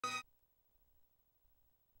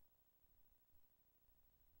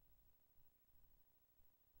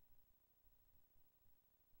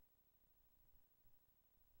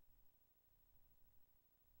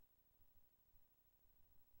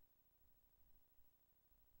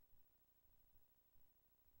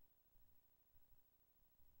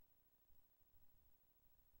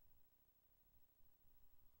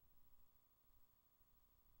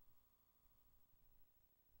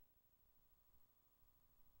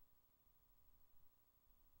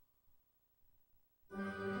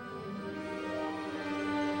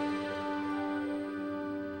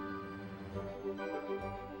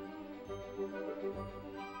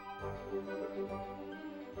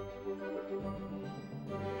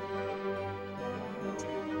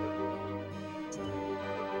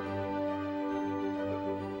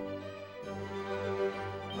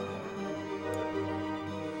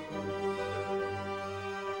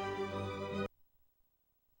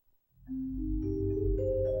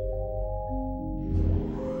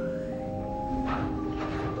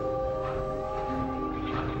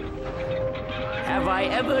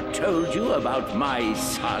ever told you about my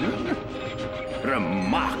son?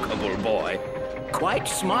 Remarkable boy. Quite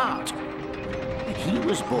smart. He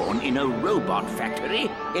was born in a robot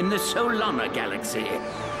factory in the Solana galaxy.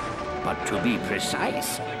 But to be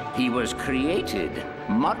precise, he was created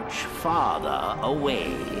much farther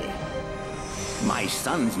away. My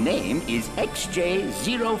son's name is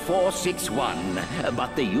XJ0461,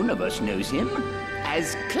 but the universe knows him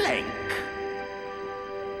as Clank.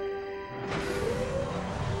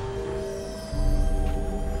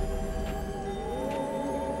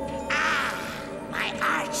 My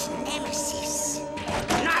arch nemesis.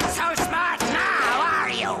 Not so smart now, are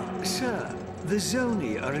you? Sir, the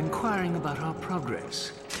Zoni are inquiring about our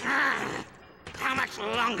progress. How much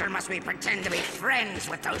longer must we pretend to be friends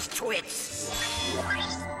with those twits?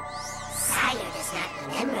 Sire does not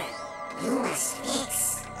remember. You must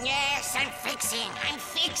fix. Yes, I'm fixing.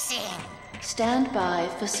 Stand by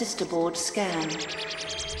for sisterboard scan.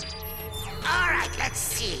 All right, let's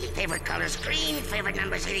see. Favorite color's green, favorite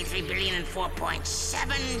number's 83 billion and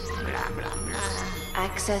 4.7, blah, blah, blah.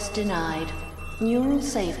 Access denied. Neural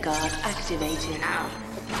safeguard activated.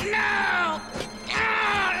 No!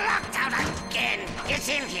 Oh, locked out again! It's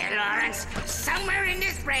in here, Lawrence. Somewhere in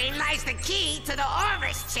this brain lies the key to the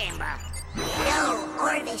Orvis chamber. No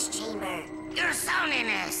Orvis chamber. Your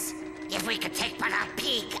Zoniness. If we could take but a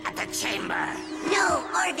peek at the chamber. No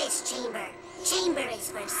Orvis chamber. Chamber is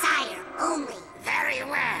for Sire only. Very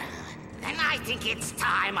well. Then I think it's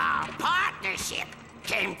time our partnership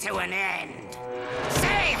came to an end.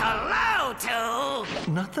 Say hello to...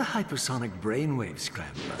 Not the hypersonic brainwave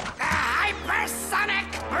scrambler. The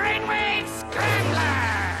Hypersonic Brainwave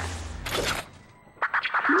Scrambler!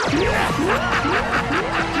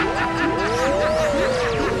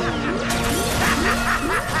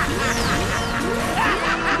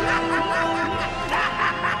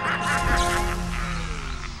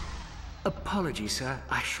 Apologies, sir.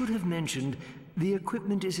 I should have mentioned the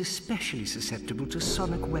equipment is especially susceptible to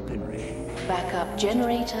sonic weaponry. Backup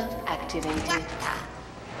generator activated. What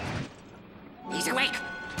the? He's awake!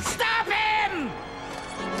 Stop him!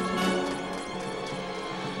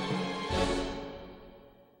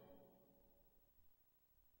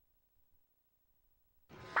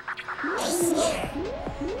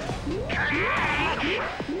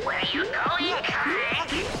 Where are you going,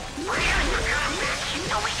 Clank? Where are you going?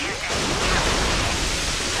 So we can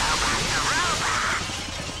robot to robot.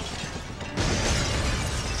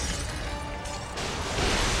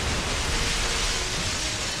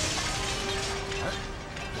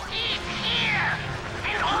 He's here!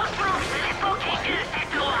 And all proofs that his location is set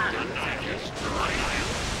to us.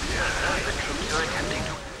 The troops are attempting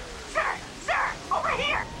to... Sir! Over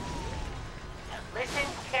here! Listen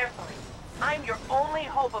carefully. I'm your only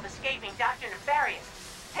hope of escaping Dr. Nefarious.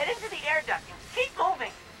 Head into the air duct and keep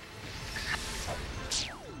moving.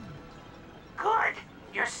 Good.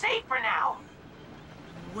 You're safe for now.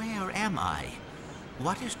 Where am I?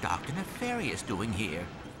 What is Dr. Nefarious doing here?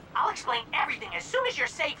 I'll explain everything as soon as you're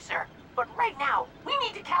safe, sir. But right now, we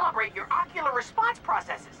need to calibrate your ocular response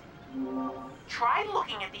processes. Try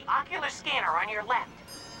looking at the ocular scanner on your left.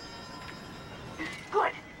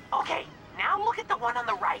 Good. Okay, now look at the one on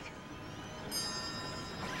the right.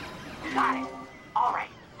 Got it. All right,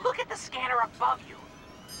 look at the scanner above you.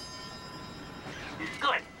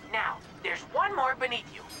 Good. Now, there's one more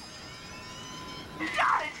beneath you.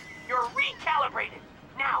 Got it! You're recalibrated.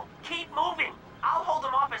 Now, keep moving. I'll hold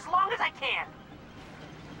them off as long as I can.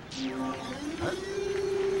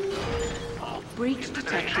 Breach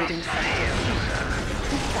detected in sector.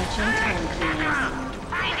 Dispatching time clearance.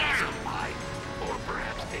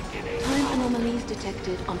 Time anomalies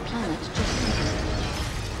detected on planet Jacinto.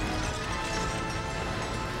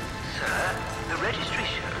 Sir, the registry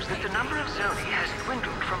shows that the number of Zoni has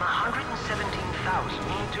dwindled from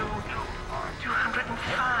 117,000 to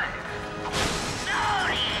 205.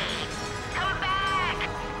 Zoni! Come back!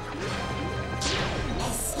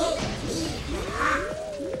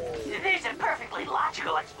 There's a perfectly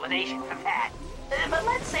logical explanation for that. But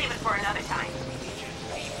let's save it for another time.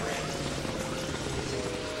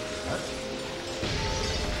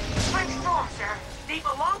 Punch through 'em, sir. They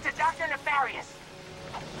belong to Dr. Nefarious.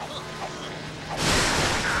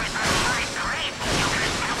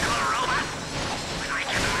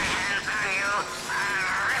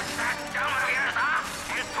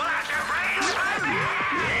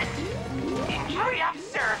 Hurry up,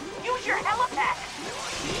 sir. Use your helipad.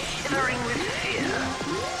 Shivering with fear.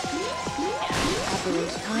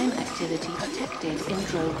 Aberrant time activity detected in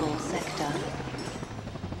Drogol sector.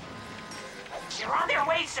 They're on their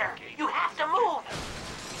way, sir. You have to move.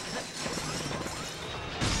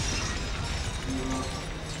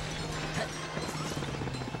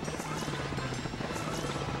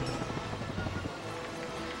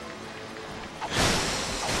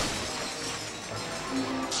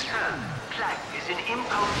 flag is in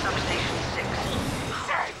Impound Substation 6.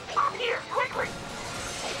 Sir, I'm here, quickly!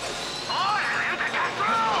 Order them to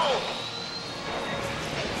control!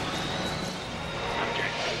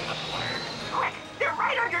 Quick, they're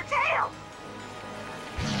right on your tail!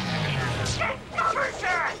 Get cover,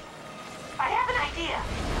 sir! I have an idea.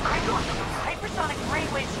 I'm going to put the hypersonic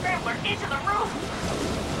brainwave scrambler into the room.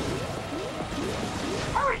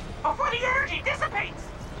 Hurry, before the energy dissipates!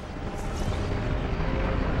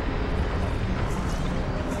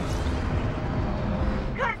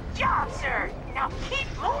 Good job, sir! Now keep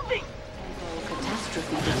moving!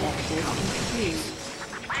 Catastrophe detected in 3,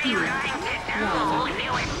 2, 1.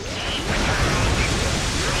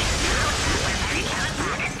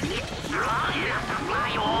 Strong enough to fly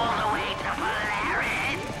you all the way to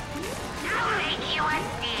Polaris. I'll make you a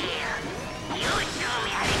deal. You show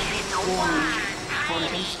me how to get into one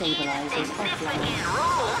Quantum stabilizers offline.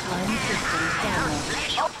 Time systems down.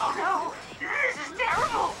 Oh no! This is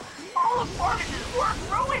terrible! All of Orvis's work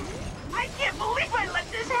ruined! I can't believe I let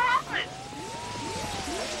this happen!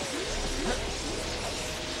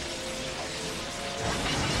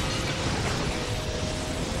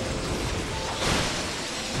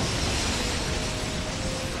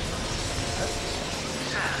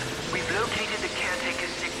 Sir, we've located the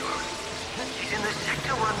caretaker's signal. He's in the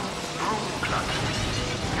Sector 1 broom cluster.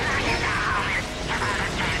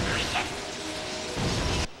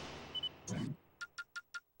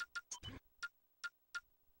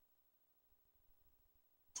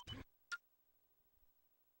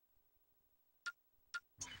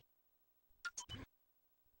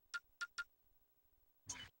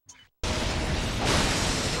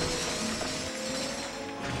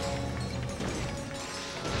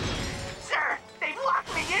 Sir, they've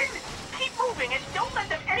locked me in! Keep moving and don't let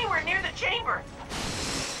them anywhere near the chamber!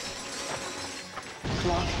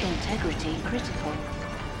 Clock integrity critical.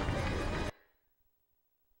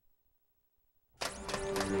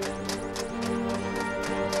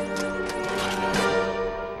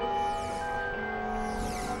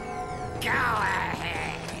 Go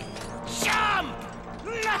ahead. Jump!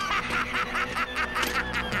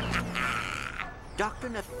 Dr.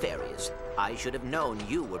 Nefarious, I should have known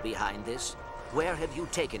you were behind this. Where have you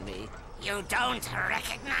taken me? You don't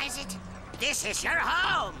recognize it? This is your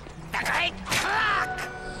home! The Great Clock!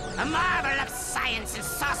 A marvel of science and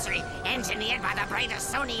sorcery, engineered by the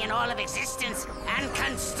brightest Sony in all of existence, and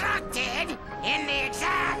constructed in the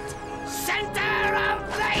exact center of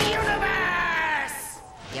the universe!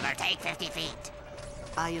 Give or take 50 feet.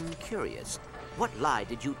 I am curious. What lie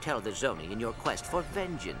did you tell the Zoni in your quest for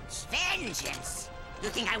vengeance? Vengeance? You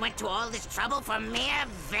think I went to all this trouble for mere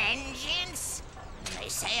vengeance? They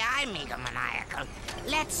say I'm egomaniacal.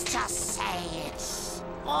 Let's just say it's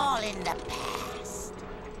all in the past.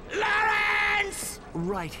 Lawrence!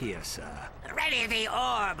 Right here, sir. Ready the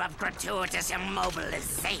orb of gratuitous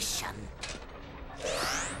immobilization.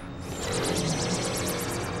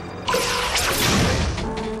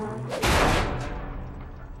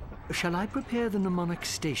 Shall I prepare the mnemonic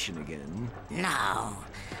station again? No,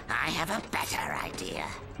 I have a better idea.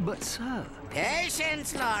 But, sir...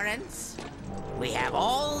 Patience, Lawrence. We have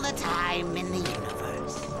all the time in the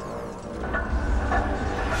universe.